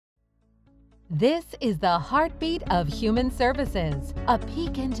This is the heartbeat of human services, a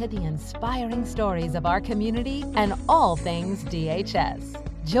peek into the inspiring stories of our community and all things DHS.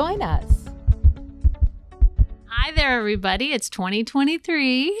 Join us. Hi there, everybody. It's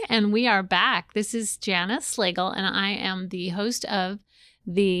 2023, and we are back. This is Janice Slagle, and I am the host of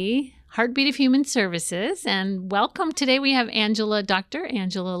the Heartbeat of Human Services. And welcome. Today we have Dr.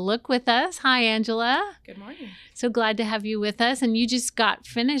 Angela Look with us. Hi, Angela. Good morning. So glad to have you with us. And you just got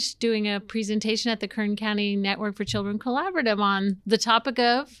finished doing a presentation at the Kern County Network for Children Collaborative on the topic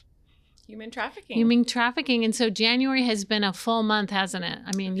of Human trafficking. Human trafficking. And so January has been a full month, hasn't it?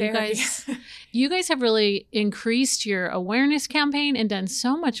 I mean, you guys have really increased your awareness campaign and done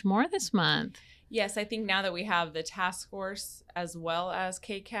so much more this month. Yes, I think now that we have the task force as well as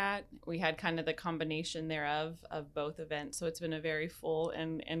KCAT, we had kind of the combination thereof of both events. So it's been a very full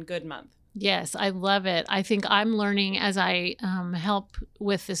and good month. Yes, I love it. I think I'm learning as I help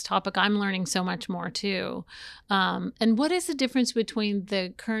with this topic. I'm learning so much more too. And what is the difference between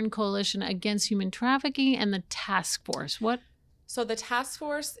the Kern Coalition Against Human Trafficking and the task force? So the task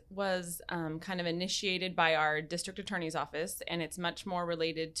force was kind of initiated by our district attorney's office, and it's much more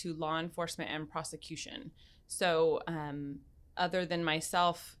related to law enforcement and prosecution. So other than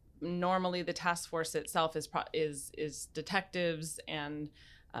myself, normally the task force itself is detectives and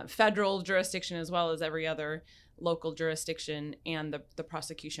federal jurisdiction, as well as every other local jurisdiction, and the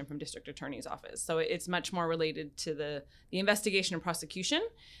prosecution from district attorney's office. So it's much more related to the investigation and prosecution.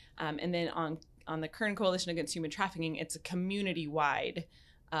 And then on the Kern Coalition Against Human Trafficking, it's a community-wide,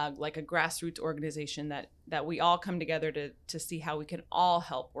 like a grassroots organization that we all come together to see how we can all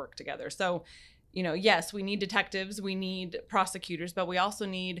help work together. So, yes, we need detectives, we need prosecutors, but we also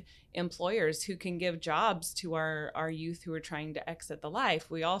need employers who can give jobs to our youth who are trying to exit the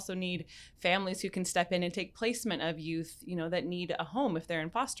life. We also need families who can step in and take placement of youth, that need a home if they're in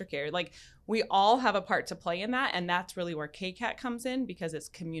foster care. Like, we all have a part to play in that, and that's really where KCAT comes in, because it's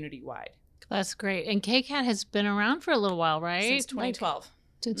community-wide. That's great. And KCAT has been around for a little while, right? Since 2012.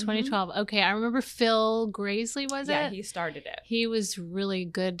 Since 2012. Okay. I remember Phil Graisley, Yeah, he started it. He was really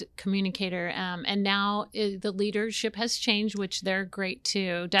good communicator. And now the leadership has changed, which they're great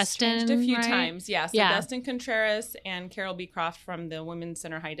too. Dustin, changed a few right? times. Yeah. So Dustin Contreras and Carol Beecroft from the Women's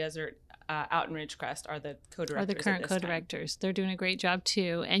Center High Desert out in Ridgecrest are the co-directors. Are the current co-directors. They're doing a great job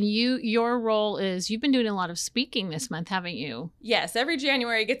too. And your role is, you've been doing a lot of speaking this month, haven't you? Yes. Every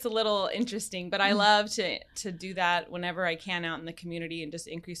January it gets a little interesting, but I love to do that whenever I can out in the community and just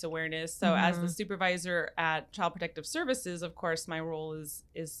increase awareness. So as the supervisor at Child Protective Services, of course, my role is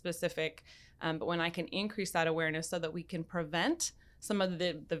specific. But when I can increase that awareness so that we can prevent some of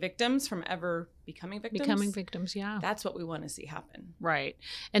the victims from ever becoming victims. Yeah. That's what we want to see happen. Right.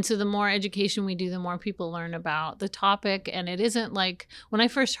 And so the more education we do, the more people learn about the topic. And it isn't like, when I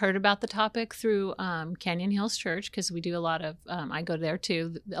first heard about the topic through Canyon Hills Church, because we do a lot of, I go there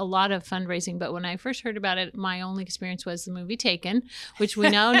too, a lot of fundraising. But when I first heard about it, my only experience was the movie Taken, which we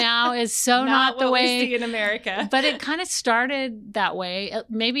know now is so not the way we see in America. But it kind of started that way.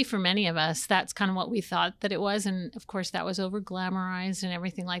 Maybe for many of us, that's kind of what we thought that it was. And of course, that was over glamorized and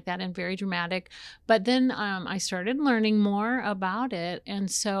everything like that, and very dramatic. But then I started learning more about it.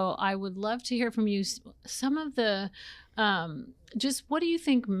 And so I would love to hear from you some of the, just what do you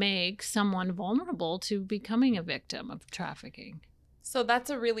think makes someone vulnerable to becoming a victim of trafficking? So that's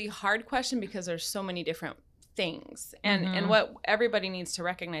a really hard question, because there's so many different things. And what everybody needs to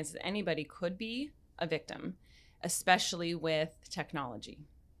recognize is anybody could be a victim, especially with technology,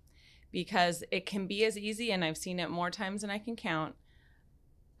 because it can be as easy, and I've seen it more times than I can count.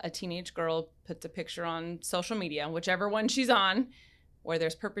 A teenage girl puts a picture on social media, whichever one she's on, where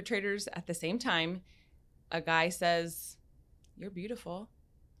there's perpetrators at the same time. A guy says, "You're beautiful."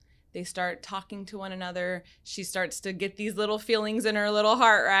 They start talking to one another. She starts to get these little feelings in her little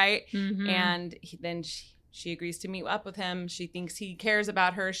heart, right? And then she agrees to meet up with him. She thinks he cares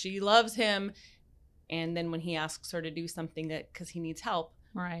about her. She loves him. And then when he asks her to do something because he needs help,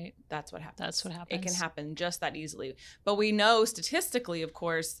 right, that's what happens. That's what happens. It can happen just that easily. But we know statistically, of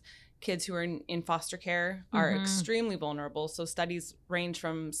course, kids who are in foster care are extremely vulnerable. So studies range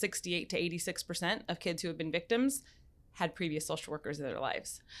from 68 to 86% of kids who have been victims had previous social workers in their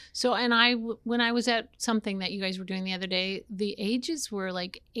lives. So, and when I was at something that you guys were doing the other day, the ages were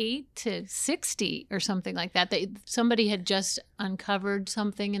like 8 to 60 or something like that. Somebody had just uncovered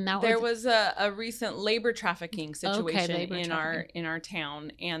something, and there was a recent labor trafficking situation in our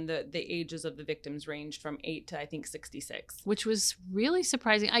town, and the ages of the victims ranged from 8 to I think 66, which was really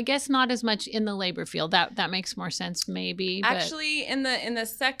surprising. I guess not as much in the labor field. That makes more sense, maybe. Actually, in the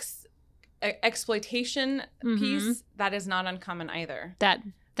sex exploitation piece, that is not uncommon either.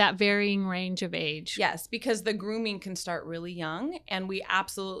 That varying range of age. Yes, because the grooming can start really young. And we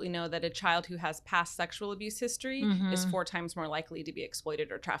absolutely know that a child who has past sexual abuse history is 4 times more likely to be exploited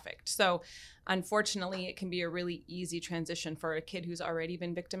or trafficked. So unfortunately, it can be a really easy transition for a kid who's already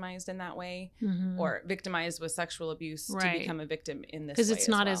been victimized in that way or victimized with sexual abuse to become a victim in this way. Because it's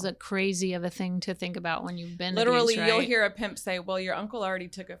not as a crazy of a thing to think about when you've been literally abused, right? You'll hear a pimp say, well, your uncle already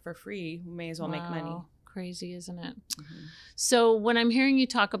took it for free. We may as well make money. Crazy, isn't it? So when I'm hearing you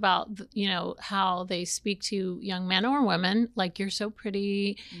talk about, how they speak to young men or women, like, you're so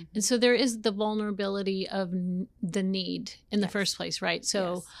pretty. And so there is the vulnerability of the need in the first place, right?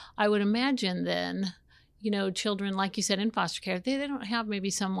 So I would imagine then, children, like you said, in foster care, they don't have maybe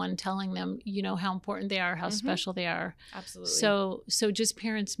someone telling them, how important they are, how special they are. Absolutely. So just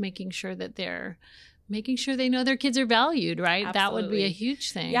parents making sure that they know their kids are valued, right? Absolutely. That would be a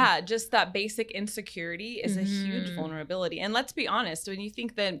huge thing. Yeah, just that basic insecurity is a huge vulnerability. And let's be honest, when you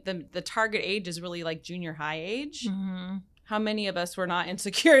think that the target age is really like junior high age, how many of us were not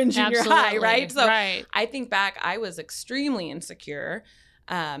insecure in junior high, right? So I think back, I was extremely insecure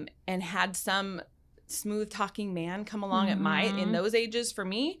and had some smooth talking man come along in those ages. For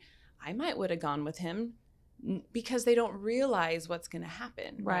me, I might would have gone with him, because they don't realize what's going to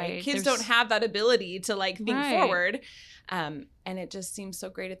happen. Right. Kids don't have that ability to think forward. And it just seems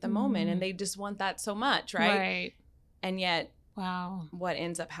so great at the moment. And they just want that so much. Right. And yet, wow, what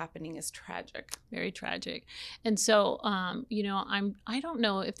ends up happening is tragic. Very tragic. And so, I don't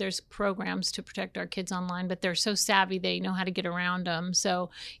know if there's programs to protect our kids online, but they're so savvy, they know how to get around them. So,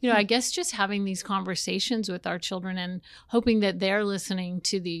 I guess just having these conversations with our children and hoping that they're listening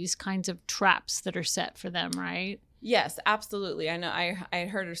to these kinds of traps that are set for them, right? Yes, absolutely. I know I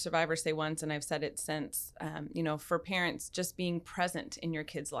heard a survivor say once, and I've said it since, for parents, just being present in your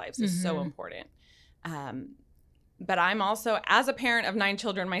kids' lives is so important. But I'm also, as a parent of 9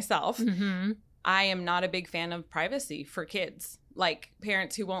 children myself, I am not a big fan of privacy for kids. Like,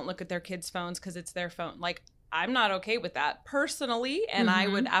 parents who won't look at their kids' phones because it's their phone. Like, I'm not okay with that personally. And I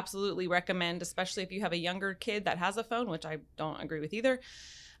would absolutely recommend, especially if you have a younger kid that has a phone, which I don't agree with either,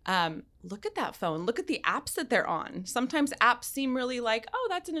 look at that phone. Look at the apps that they're on. Sometimes apps seem really like, oh,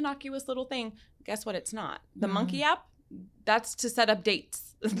 that's an innocuous little thing. Guess what? It's not. The Monkey app, that's to set up dates.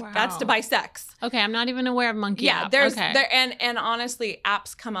 Wow. That's to buy sex. Okay, I'm not even aware of Monkey app. And honestly,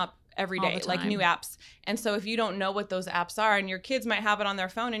 apps come up every day, like new apps. And so if you don't know what those apps are, and your kids might have it on their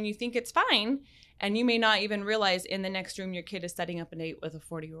phone and you think it's fine, and you may not even realize in the next room your kid is setting up a date with a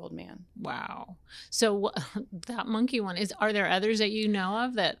 40-year-old man. Wow. So that Monkey one, are there others that you know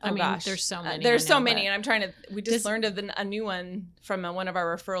of that? Gosh. There's so many. There's so many. And we just learned of a new one from one of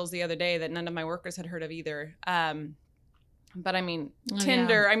our referrals the other day that none of my workers had heard of either. But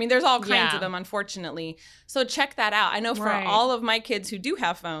Tinder, there's all kinds of them, unfortunately. So check that out. I know for all of my kids who do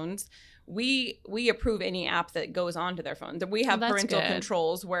have phones, we approve any app that goes onto their phone. We have parental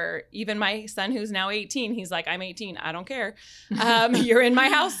controls where even my son, who's now 18, he's like, I'm 18. I don't care. You're in my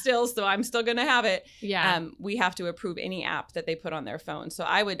house still, so I'm still going to have it. Yeah. We have to approve any app that they put on their phone. So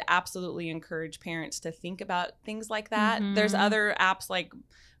I would absolutely encourage parents to think about things like that. There's other apps like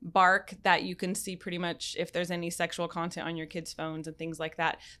Bark that you can see pretty much if there's any sexual content on your kids' phones and things like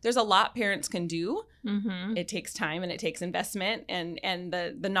that. There's a lot parents can do. It takes time and it takes investment and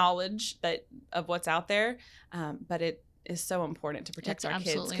the knowledge of what's out there. But it is so important to protect our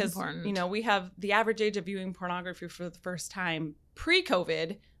kids because we have the average age of viewing pornography for the first time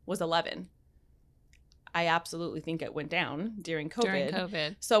pre-COVID was 11. I absolutely think it went down during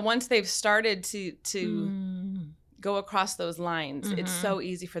COVID. So once they've started to go across those lines, it's so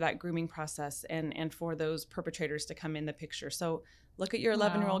easy for that grooming process and for those perpetrators to come in the picture. So look at your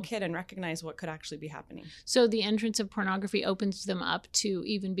 11-year-old kid and recognize what could actually be happening. So the entrance of pornography opens them up to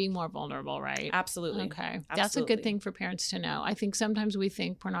even being more vulnerable, right? Absolutely. Okay. Absolutely. That's a good thing for parents to know. I think sometimes we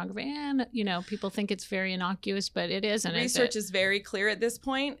think pornography, and people think it's very innocuous, but it isn't. Research is very clear at this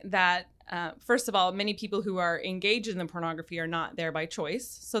point that first of all, many people who are engaged in the pornography are not there by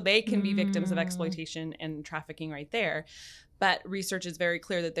choice. So they can be victims of exploitation and trafficking right there. But research is very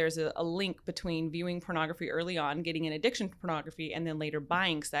clear that there's a link between viewing pornography early on, getting an addiction to pornography, and then later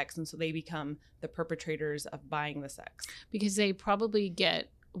buying sex. And so they become the perpetrators of buying the sex. Because they probably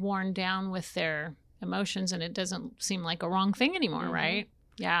get worn down with their emotions and it doesn't seem like a wrong thing anymore, right?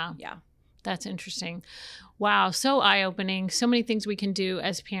 Yeah. Yeah. That's interesting. Wow. So eye-opening. So many things we can do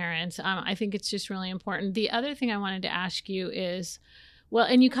as parents. I think it's just really important. The other thing I wanted to ask you is, well,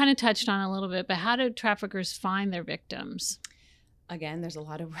 and you kind of touched on a little bit, but how do traffickers find their victims? Again, there's a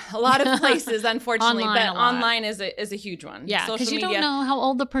lot of places, unfortunately, online is a huge one. Yeah, because you don't know how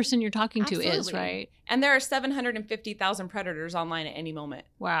old the person you're talking to is, right? And there are 750,000 predators online at any moment.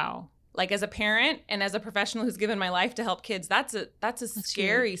 Wow. Like, as a parent and as a professional who's given my life to help kids, that's a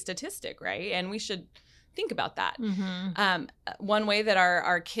scary statistic, right? And we should think about that. Mm-hmm. One way that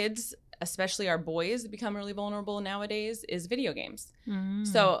our kids, especially our boys, become really vulnerable nowadays is video games. Mm.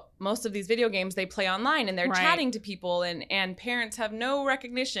 So most of these video games, they play online and they're chatting to people, and parents have no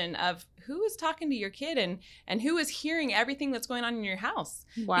recognition of who is talking to your kid and who is hearing everything that's going on in your house.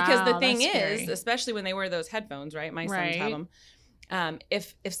 Wow, because the thing is, scary. especially when they wear those headphones, right? My sons have them.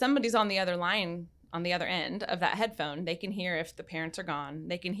 If somebody's on the other line, on the other end of that headphone, they can hear if the parents are gone.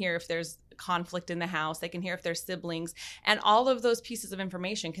 They can hear if there's conflict in the house. They can hear if there's siblings. And all of those pieces of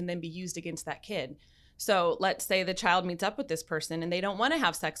information can then be used against that kid. So let's say the child meets up with this person and they don't want to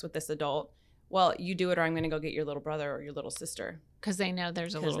have sex with this adult. Well, you do it, or I'm going to go get your little brother or your little sister. Because they know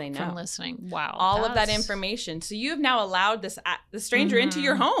there's a little from listening. Wow. All of that information. So you've now allowed the stranger into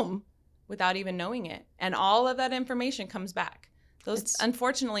your home without even knowing it. And all of that information comes back.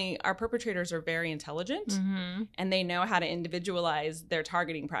 Unfortunately, our perpetrators are very intelligent, and they know how to individualize their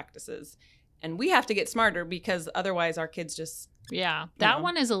targeting practices. And we have to get smarter, because otherwise our kids just... Yeah, that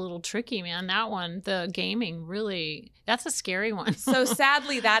one is a little tricky, man. That one, the gaming, really, that's a scary one. So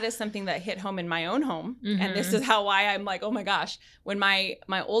sadly, that is something that hit home in my own home. And this is why I'm like, oh my gosh, when my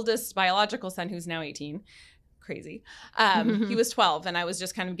oldest biological son, who's now 18, crazy, he was 12, and I was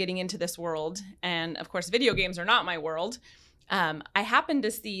just kind of getting into this world. And of course, video games are not my world. I happened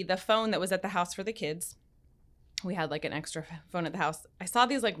to see the phone that was at the house for the kids. We had like an extra phone at the house. I saw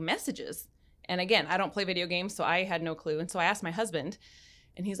these like messages. And again, I don't play video games, so I had no clue. And so I asked my husband,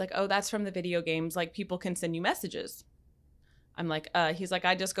 and he's like, oh, that's from the video games. Like, people can send you messages. I'm like, he's like,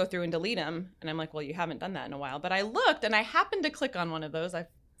 I just go through and delete them. And I'm like, well, you haven't done that in a while. But I looked, and I happened to click on one of those. I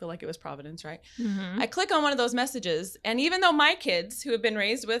feel like it was Providence, right? I click on one of those messages. And even though my kids, who have been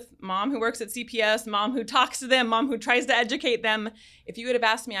raised with mom who works at CPS, mom who talks to them, mom who tries to educate them, if you would have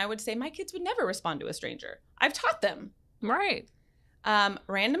asked me, I would say my kids would never respond to a stranger. I've taught them. Right.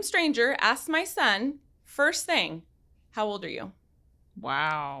 Random stranger asked my son, first thing, how old are you?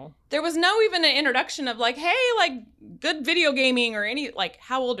 Wow. There was no even an introduction of like, hey, like good video gaming or any, like,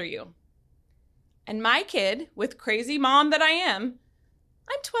 how old are you? And my kid, with crazy mom that I am,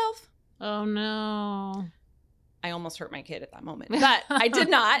 I'm 12. Oh, no. I almost hurt my kid at that moment, but I did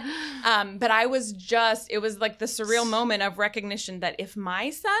not. But I was just, it was like the surreal moment of recognition that if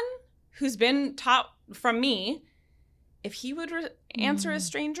my son, who's been taught from me, if he would answer a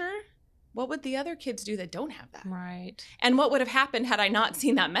stranger, what would the other kids do that don't have that? Right. And what would have happened had I not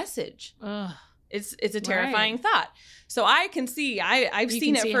seen that message? Ugh. It's a terrifying thought. So I can see, I've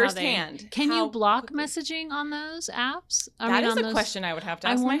seen it firsthand. Can you block messaging on those apps? That is a question I would have to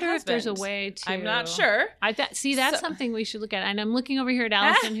ask my husband. I wonder if there's a way to. I'm not sure. That's something we should look at. And I'm looking over here at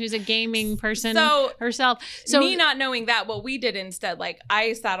Allison, who's a gaming person herself. So me not knowing that, what we did instead, like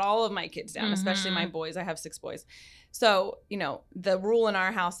I sat all of my kids down, especially my boys. I have 6 boys. So, the rule in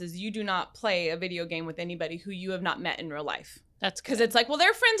our house is you do not play a video game with anybody who you have not met in real life. That's because it's like, well,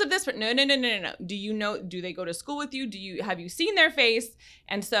 they're friends of this, but no. Do you know, do they go to school with you? Have you seen their face?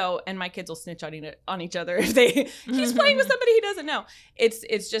 And my kids will snitch on each other if he's playing with somebody he doesn't know.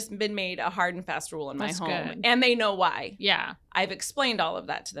 It's just been made a hard and fast rule in my home. Good. And they know why. Yeah. I've explained all of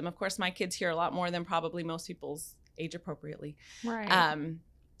that to them. Of course, my kids hear a lot more than probably most people's age appropriately. Right.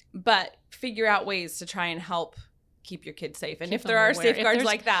 But figure out ways to try and help keep your kids safe. And if there are safeguards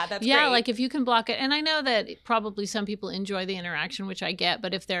like that, that's great. Yeah, like if you can block it. And I know that probably some people enjoy the interaction, which I get,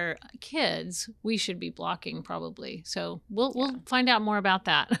 but if they're kids, we should be blocking probably. So we'll find out more about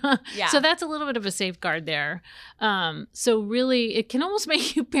that. Yeah. So that's a little bit of a safeguard there. So really, it can almost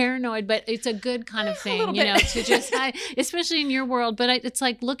make you paranoid, but it's a good kind of thing, to just, especially in your world. But it's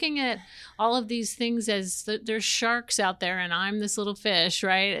like looking at all of these things as there's sharks out there and I'm this little fish,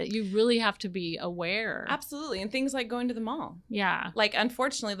 right? You really have to be aware. Absolutely. And things like going to the mall. Yeah. Like,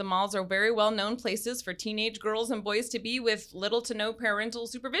 unfortunately, the malls are very well-known places for teenage girls and boys to be with little to no parental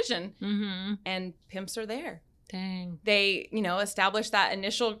supervision. Mm-hmm. And pimps are there. Dang. They, establish that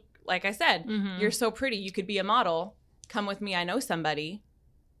initial, like I said, you're so pretty, you could be a model. Come with me, I know somebody.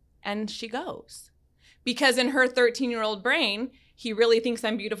 And she goes. Because in her 13-year-old brain, he really thinks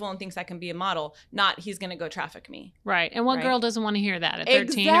I'm beautiful and thinks I can be a model, not he's going to go traffic me. Right. And what girl doesn't want to hear that at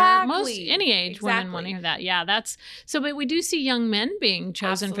 13 exactly. or any age women want to hear that. Yeah, that's so. But we do see young men being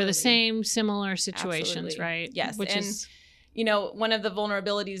chosen for the same similar situations, Absolutely. Right? Yes. you know, one of the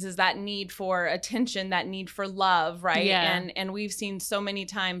vulnerabilities is that need for attention, that need for love, right? Yeah. And we've seen so many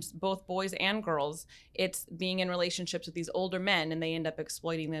times, both boys and girls, it's being in relationships with these older men, and they end up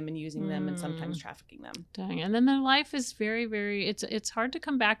exploiting them and using them and sometimes trafficking them. Dang. And then their life is very, very, it's hard to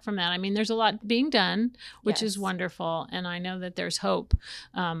come back from that. I mean, there's a lot being done, which is wonderful. And I know that there's hope,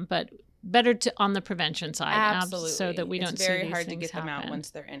 but better on the prevention side. Absolutely. So that we don't see these things happen. It's very hard to get them out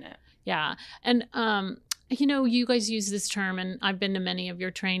once they're in it. Yeah. And, you know, you guys use this term, and I've been to many of your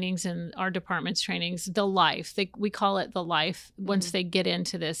trainings and our department's trainings, the life. We call it the life once they get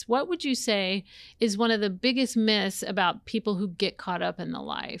into this. What would you say is one of the biggest myths about people who get caught up in the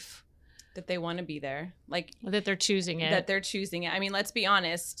life? That they want to be there. Like, that they're choosing it. That they're choosing it. I mean, let's be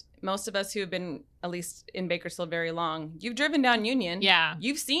honest. Most of us who have been, at least in Bakersfield, very long, you've driven down Union. Yeah.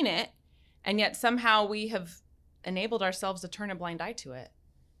 You've seen it. And yet somehow we have enabled ourselves to turn a blind eye to it.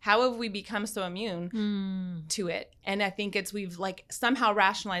 How have we become so immune to it? And I think we've like somehow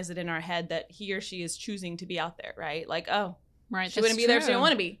rationalized it in our head that he or she is choosing to be out there, right? Like, oh, right, she wouldn't be there if she didn't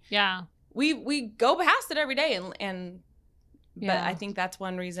want to be. Yeah. We go past it every day but I think that's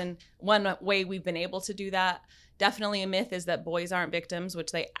one way we've been able to do that. Definitely a myth is that boys aren't victims,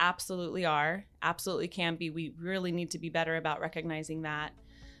 which they absolutely are, absolutely can be. We really need to be better about recognizing that.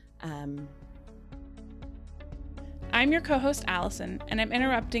 I'm your co-host Allison, and I'm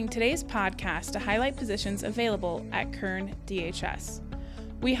interrupting today's podcast to highlight positions available at Kern DHS.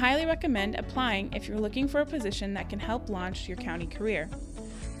 We highly recommend applying if you're looking for a position that can help launch your county career.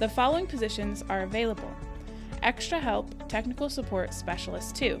 The following positions are available: Extra Help Technical Support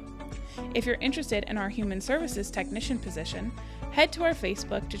Specialist 2. If you're interested in our Human Services Technician position, head to our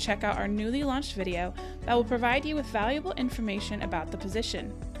Facebook to check out our newly launched video that will provide you with valuable information about the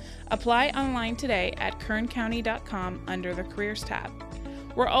position. Apply online today at kerncounty.com under the Careers tab.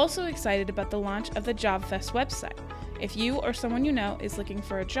 We're also excited about the launch of the JobFest website. If you or someone you know is looking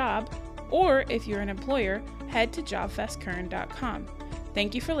for a job, or if you're an employer, head to jobfestkern.com.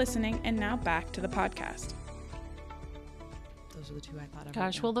 Thank you for listening, and now back to the podcast. Those are the two I thought of.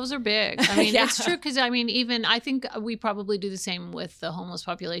 Gosh, well, those are big. I mean, Yeah. It's true, because I mean, I think we probably do the same with the homeless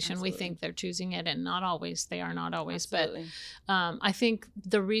population. Absolutely. We think they're choosing it, and not always. They are not always. Absolutely. But I think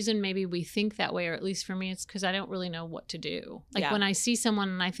the reason maybe we think that way, or at least for me, it's because I don't really know what to do. Like when I see someone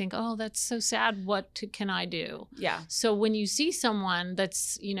and I think, oh, that's so sad, can I do? Yeah. So when you see someone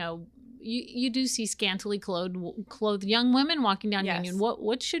that's, you know, you do see scantily clothed young women walking down Union.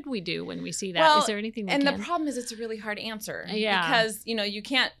 What should we do when we see that? Well, is there anything we can? And the problem is it's a really hard answer. Yeah. Because, you know, you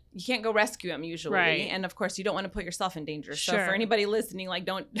can't go rescue them usually. Right. And of course you don't want to put yourself in danger. Sure. So for anybody listening, like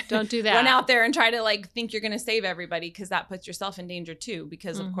don't do that. Run out there and try to like think you're going to save everybody, because that puts yourself in danger too,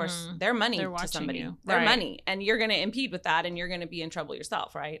 because of course they're money to somebody. You. They're right. money, and you're going to impede with that, and you're going to be in trouble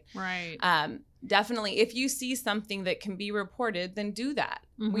yourself, right? Right. Definitely, if you see something that can be reported, then do that.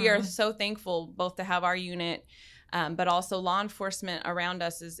 We are so thankful both to have our unit, but also law enforcement around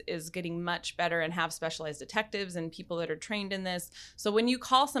us is getting much better and have specialized detectives and people that are trained in this. So when you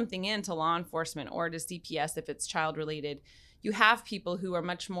call something in to law enforcement or to CPS, if it's child related, you have people who are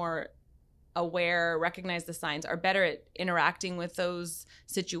much more aware, recognize the signs, are better at interacting with those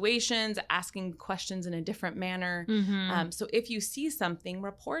situations, asking questions in a different manner. So if you see something,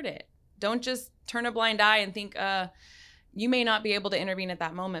 report it. Don't just turn a blind eye and think you may not be able to intervene at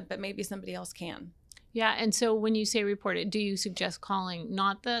that moment, but maybe somebody else can. Yeah, and so when you say report it, do you suggest calling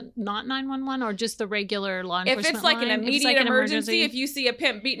not 911 or just the regular law enforcement If it's like line? an immediate emergency, if you see a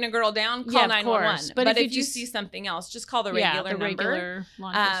pimp beating a girl down, call 911. But if you see something else, just call the regular number. Regular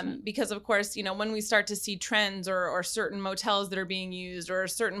law enforcement. Because of course, you know, when we start to see trends or certain motels that are being used or a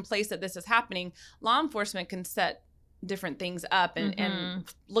certain place that this is happening, law enforcement can set different things up and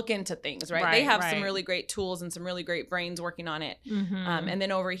look into things, right? They have some really great tools and some really great brains working on it. And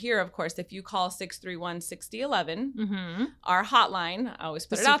then over here, of course, if you call 631-6011, our hotline, I always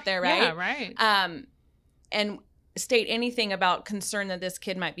put it out there, right? Yeah, right. And state anything about concern that this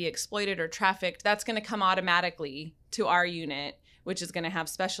kid might be exploited or trafficked, that's going to come automatically to our unit, which is going to have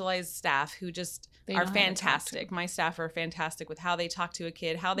specialized staff who just are fantastic. My staff are fantastic with how they talk to a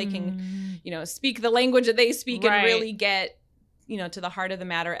kid, how they can, you know, speak the language that they speak and really get, you know, to the heart of the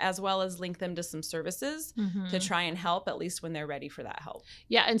matter, as well as link them to some services to try and help, at least when they're ready for that help.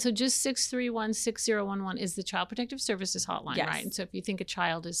 Yeah. And so just 631-6011 is the Child Protective Services hotline, Yes. right? And so if you think a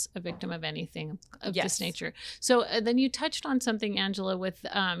child is a victim of anything of this nature. So then you touched on something, Angela, with,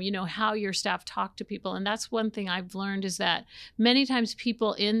 you know, how your staff talk to people. And that's one thing I've learned is that many times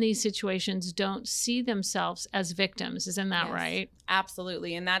people in these situations don't see themselves as victims. Isn't that right?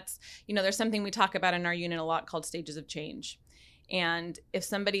 Absolutely. And that's, you know, there's something we talk about in our unit a lot called stages of change. And if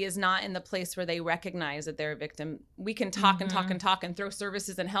somebody is not in the place where they recognize that they're a victim, we can talk and talk and talk and throw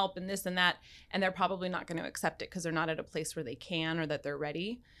services and help and this and that, and they're probably not going to accept it because they're not at a place where they can or that they're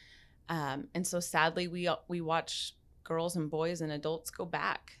ready. And so sadly, we watch girls and boys and adults go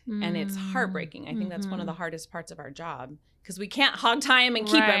back, and it's heartbreaking. I think that's one of the hardest parts of our job, because we can't hog tie them and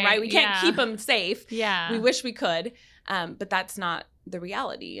keep them, right? We can't keep them safe. Yeah. We wish we could, but that's not the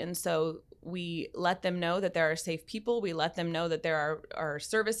reality. And so we let them know that there are safe people. We let them know that there are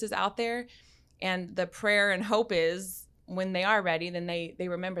services out there. And the prayer and hope is when they are ready, then they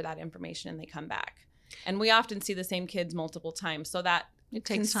remember that information and they come back. And we often see the same kids multiple times. So that it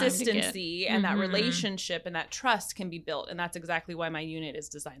takes consistency and that relationship and that trust can be built. And that's exactly why my unit is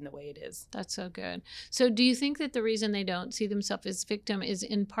designed the way it is. That's so good. So do you think that the reason they don't see themselves as victim is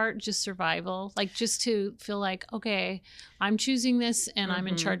in part just survival? Like just to feel like, okay, I'm choosing this and I'm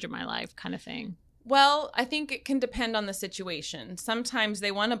in charge of my life kind of thing? Well, I think it can depend on the situation. Sometimes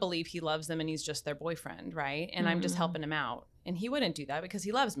they want to believe he loves them and he's just their boyfriend, right? And I'm just helping him out. And he wouldn't do that because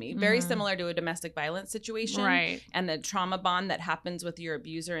he loves me. Very similar to a domestic violence situation. Right. And the trauma bond that happens with your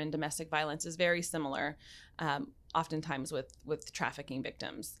abuser in domestic violence is very similar, oftentimes with trafficking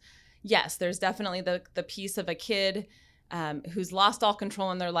victims. Yes, there's definitely the piece of a kid who's lost all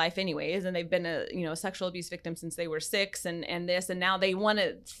control in their life anyways, and they've been a sexual abuse victim since they were 6 and now they want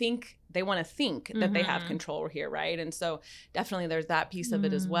to think that they have control here, right? And so definitely there's that piece of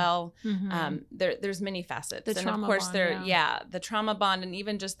it as well. There's many facets. The and trauma of course bond, the trauma bond, and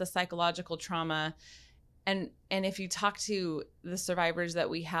even just the psychological trauma. And if you talk to the survivors that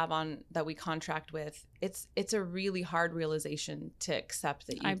we contract with, it's a really hard realization to accept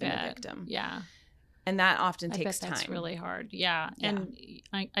that you've been a victim. Yeah. And that often takes time. That's time. really hard. Yeah. And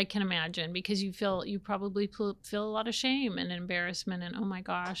I can imagine, because you probably feel a lot of shame and embarrassment and, oh my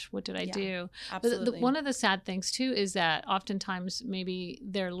gosh, what did I do? Absolutely. But one of the sad things too is that oftentimes maybe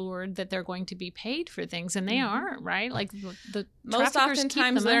they're lured that they're going to be paid for things, and they aren't, right? Like the most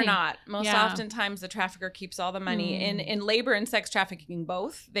oftentimes they're not. Most Yeah. oftentimes the trafficker keeps all the money. In labor and sex trafficking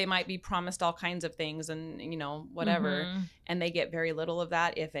both, they might be promised all kinds of things and whatever, and they get very little of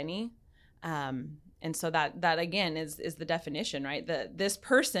that, if any. And so that again is the definition, right? That this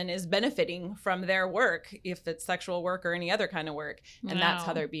person is benefiting from their work, if it's sexual work or any other kind of work, and that's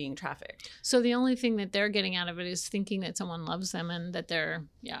how they're being trafficked. So the only thing that they're getting out of it is thinking that someone loves them and that they're,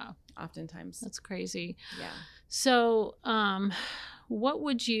 oftentimes. That's crazy. Yeah. So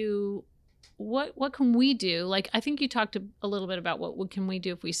what can we do? Like, I think you talked a little bit about what can we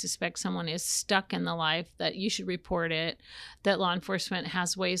do if we suspect someone is stuck in the life, that you should report it, that law enforcement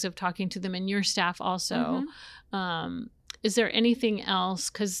has ways of talking to them, and your staff also. Is there anything else?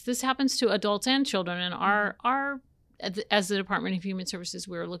 Because this happens to adults and children, and our as the Department of Human Services,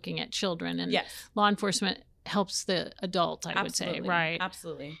 we're looking at children, and law enforcement helps the adult, I would say, right?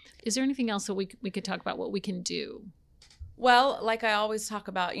 Absolutely. Is there anything else that we could talk about what we can do? Well, like I always talk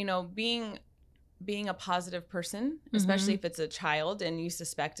about, being a positive person, especially if it's a child and you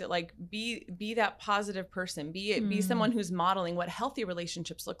suspect it, like be that positive person, be someone who's modeling what healthy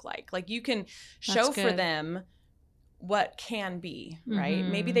relationships look like. Like you can show for them what can be, right?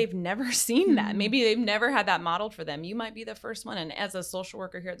 Maybe they've never seen that. Maybe they've never had that modeled for them. You might be the first one. And as a social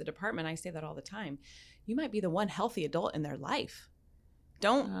worker here at the department, I say that all the time. You might be the one healthy adult in their life.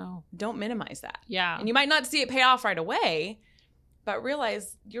 Don't minimize that. Yeah. And you might not see it pay off right away, but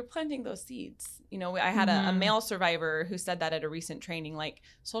realize you're planting those seeds. I had a male survivor who said that at a recent training, like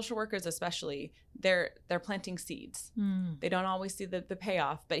social workers especially, they're planting seeds. They don't always see the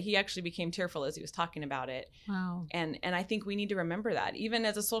payoff, but he actually became tearful as he was talking about it. Wow. And I think we need to remember that, even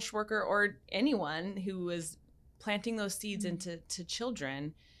as a social worker or anyone who is planting those seeds into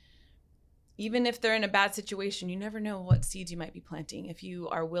children. Even if they're in a bad situation, you never know what seeds you might be planting if you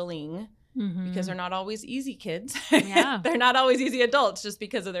are willing, because they're not always easy kids. Yeah. They're not always easy adults just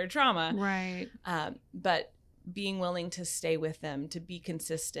because of their trauma. Right. But being willing to stay with them, to be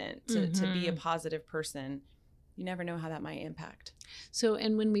consistent, to be a positive person, you never know how that might impact. So,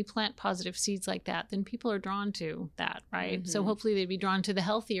 and when we plant positive seeds like that, then people are drawn to that, right? So hopefully they'd be drawn to the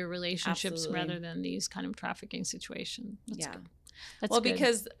healthier relationships rather than these kind of trafficking situations. That's good. That's good.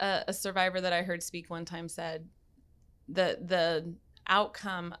 Because a survivor that I heard speak one time said the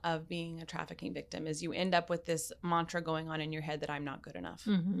outcome of being a trafficking victim is you end up with this mantra going on in your head that I'm not good enough,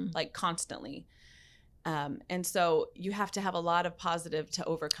 like constantly. And so you have to have a lot of positive to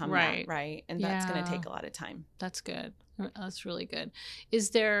overcome that, right? And that's going to take a lot of time. That's good. That's really good.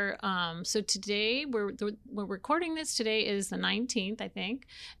 Is there, so today we're recording this, today is the 19th, I think.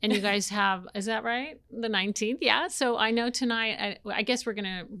 And you guys have, is that right? The 19th? Yeah. So I know tonight, I guess we're going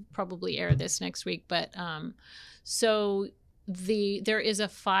to probably air this next week, but so there is a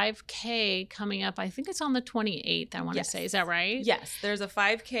 5K coming up. I think it's on the 28th, I want to say. Is that right? Yes. There's a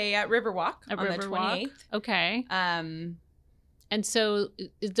 5K at Riverwalk on the 28th. Okay. And so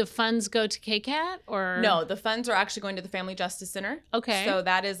the funds go to KCAT or? No, the funds are actually going to the Family Justice Center. Okay. So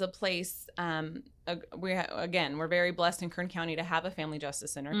that is a place, we're very blessed in Kern County to have a Family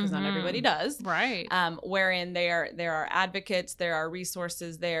Justice Center because not everybody does. Right. Wherein there are advocates, there are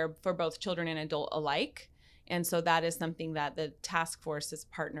resources there for both children and adult alike. And so that is something that the task force has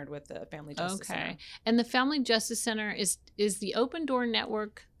partnered with the Family Justice Center. Okay. And the Family Justice Center is the Open Door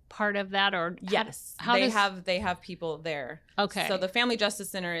Network part of that, or yes, they have people there. Okay. So the Family Justice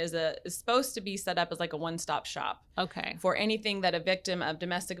Center is supposed to be set up as like a one-stop shop. Okay. For anything that a victim of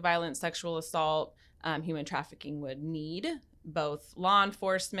domestic violence, sexual assault, human trafficking would need, both law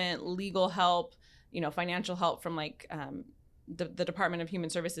enforcement, legal help, financial help from like the Department of Human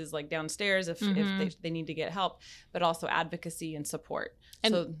Services, like downstairs if they need to get help, but also advocacy and support.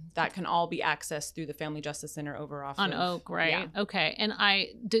 And so that can all be accessed through the Family Justice Center over off on Oak, right? Yeah. Okay. And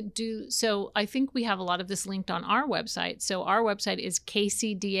so I think we have a lot of this linked on our website. So our website is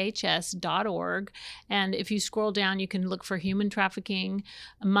kcdhs.org. And if you scroll down, you can look for Human Trafficking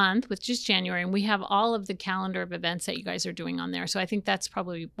Month, which is January. And we have all of the calendar of events that you guys are doing on there. So I think that's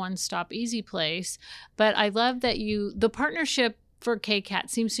probably one stop easy place. But I love that the partnership for KCAT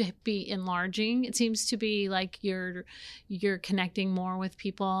seems to be enlarging. It seems to be like you're connecting more with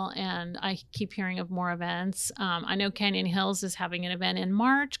people, and I keep hearing of more events. I know Canyon Hills is having an event in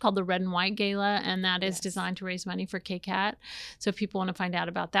March called the Red and White Gala, and that is designed to raise money for KCAT. So if people want to find out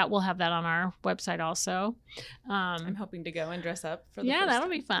about that, we'll have that on our website also. I'm hoping to go and dress up for the first that'll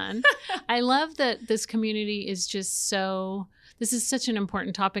time. Be fun. I love that this community is just this is such an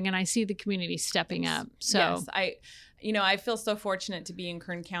important topic, and I see the community stepping up. So yes, I feel so fortunate to be in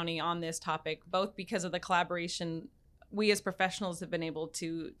Kern County on this topic, both because of the collaboration we as professionals have been able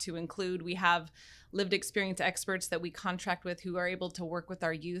to include. We have lived experience experts that we contract with who are able to work with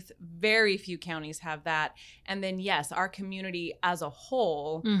our youth. Very few counties have that. And then, yes, our community as a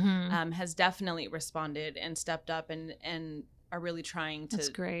whole has definitely responded and stepped up and are really trying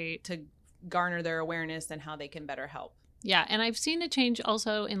to garner their awareness and how they can better help. Yeah, and I've seen a change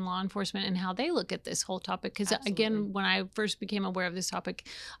also in law enforcement and how they look at this whole topic. Because again, when I first became aware of this topic,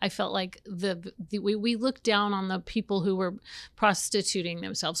 I felt like we looked down on the people who were prostituting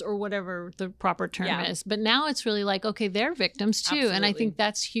themselves or whatever the proper term is. But now it's really like, okay, they're victims too. Absolutely. And I think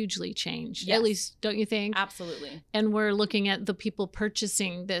that's hugely changed. Yes. At least, don't you think? Absolutely. And we're looking at the people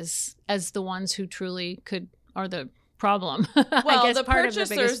purchasing this as the ones who truly are the problem. Well, I guess the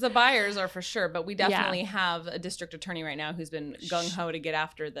purchasers, the buyers are for sure, but we definitely have a district attorney right now who's been gung-ho to get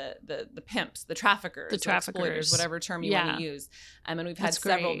after the pimps, the traffickers, exploiters, whatever term you want to use. And we've had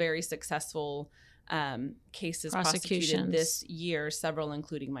several very successful cases prosecuted this year, several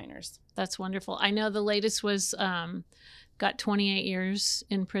including minors. That's wonderful. I know the latest was got 28 years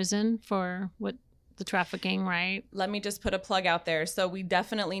in prison for the trafficking, right? Let me just put a plug out there. So we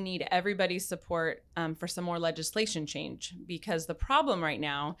definitely need everybody's support for some more legislation change, because the problem right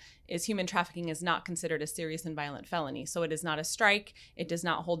now is human trafficking is not considered a serious and violent felony. So it is not a strike. It does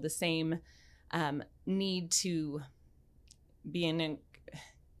not hold the same need to be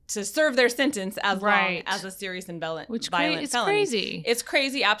to serve their sentence as long as a serious and violent felony. It's crazy. It's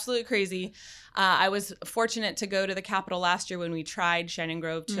crazy, absolutely crazy. I was fortunate to go to the Capitol last year when we tried. Shannon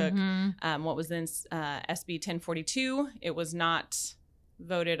Grove took what was then SB 1042. It was not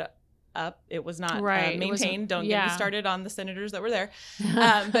voted up. It was not maintained. Don't get me started on the senators that were there.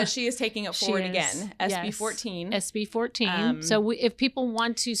 But she is taking it forward again. SB 14. SB 14. So if people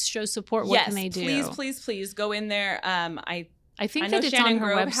want to show support, what can they do? Please go in there. I think know that it's Shannon on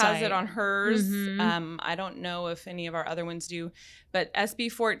her Grove website. has it on hers. I don't know if any of our other ones do, but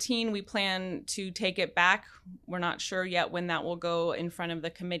SB 14, we plan to take it back. We're not sure yet when that will go in front of the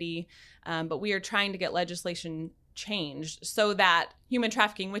committee, but we are trying to get legislation changed so that human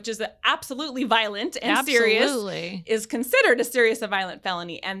trafficking, which is absolutely violent and serious, is considered a serious and violent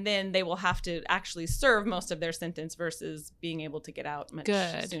felony, and then they will have to actually serve most of their sentence versus being able to get out much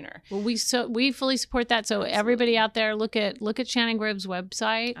sooner. Well, we fully support that. So everybody out there, look at Shannon Grove's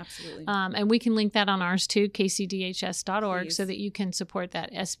website. Absolutely. And we can link that on ours too, kcdhs.org, so that you can support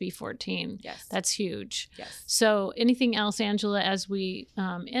that SB 14. Yes. That's huge. Yes. So anything else, Angela, as we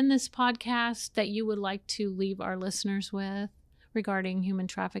end this podcast that you would like to leave our listeners with regarding human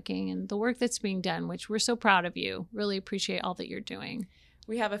trafficking and the work that's being done, which we're so proud of you. Really appreciate all that you're doing.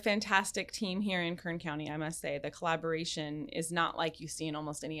 We have a fantastic team here in Kern County, I must say. The collaboration is not like you see in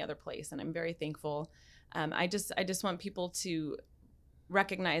almost any other place, and I'm very thankful. I just want people to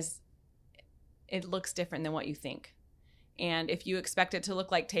recognize it looks different than what you think. And if you expect it to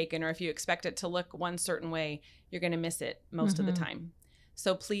look like Taken, or if you expect it to look one certain way, you're going to miss it most of the time.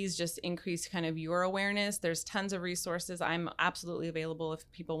 So please just increase kind of your awareness. There's tons of resources. I'm absolutely available if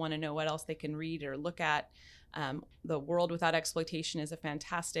people want to know what else they can read or look at. The World Without Exploitation is a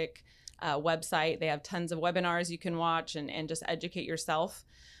fantastic website. They have tons of webinars you can watch and just educate yourself.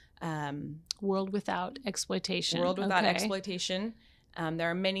 World Without Exploitation. World Without Exploitation. There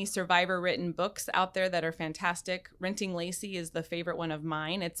are many survivor-written books out there that are fantastic. Renting Lacey is the favorite one of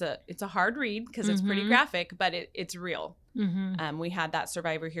mine. It's a hard read because it's pretty graphic, but it's real. We had that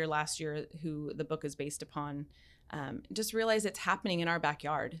survivor here last year who the book is based upon. Just realize it's happening in our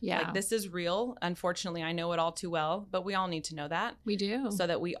backyard. Yeah. Like, this is real. Unfortunately, I know it all too well, but we all need to know that. We do. So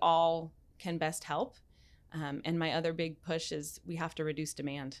that we all can best help. And my other big push is we have to reduce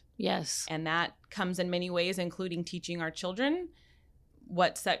demand. Yes. And that comes in many ways, including teaching our children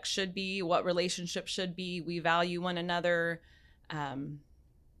what sex should be, what relationships should be. We value one another.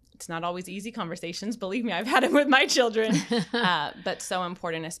 It's not always easy conversations. Believe me, I've had it with my children, but so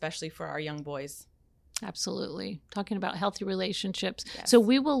important, especially for our young boys. Absolutely. Talking about healthy relationships. Yes. So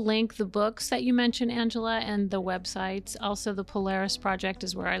we will link the books that you mentioned, Angela, and the websites. Also, the Polaris Project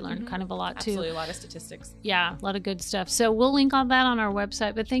is where I learned kind of a lot too. Absolutely, a lot of statistics. Yeah, a lot of good stuff. So we'll link all that on our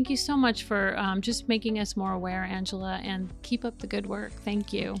website. But thank you so much for just making us more aware, Angela, and keep up the good work.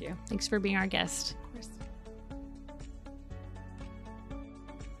 Thank you. Thank you. Thanks for being our guest. Of course.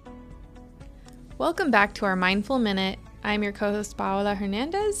 Welcome back to our Mindful Minute. I'm your co-host Paola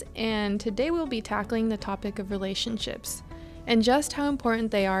Hernandez, and today we'll be tackling the topic of relationships and just how important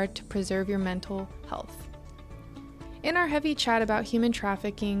they are to preserve your mental health. In our heavy chat about human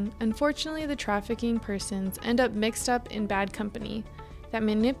trafficking, unfortunately the trafficking persons end up mixed up in bad company that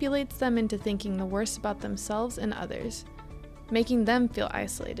manipulates them into thinking the worst about themselves and others, making them feel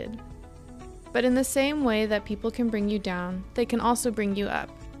isolated. But in the same way that people can bring you down, they can also bring you up.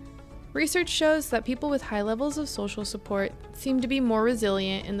 Research shows that people with high levels of social support seem to be more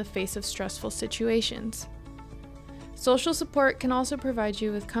resilient in the face of stressful situations. Social support can also provide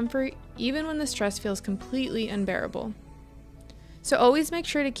you with comfort even when the stress feels completely unbearable. So always make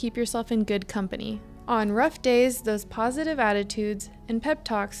sure to keep yourself in good company. On rough days, those positive attitudes and pep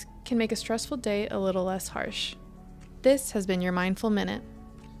talks can make a stressful day a little less harsh. This has been your Mindful Minute.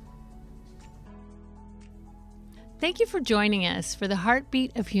 Thank you for joining us for the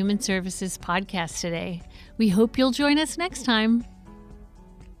Heartbeat of Human Services podcast today. We hope you'll join us next time.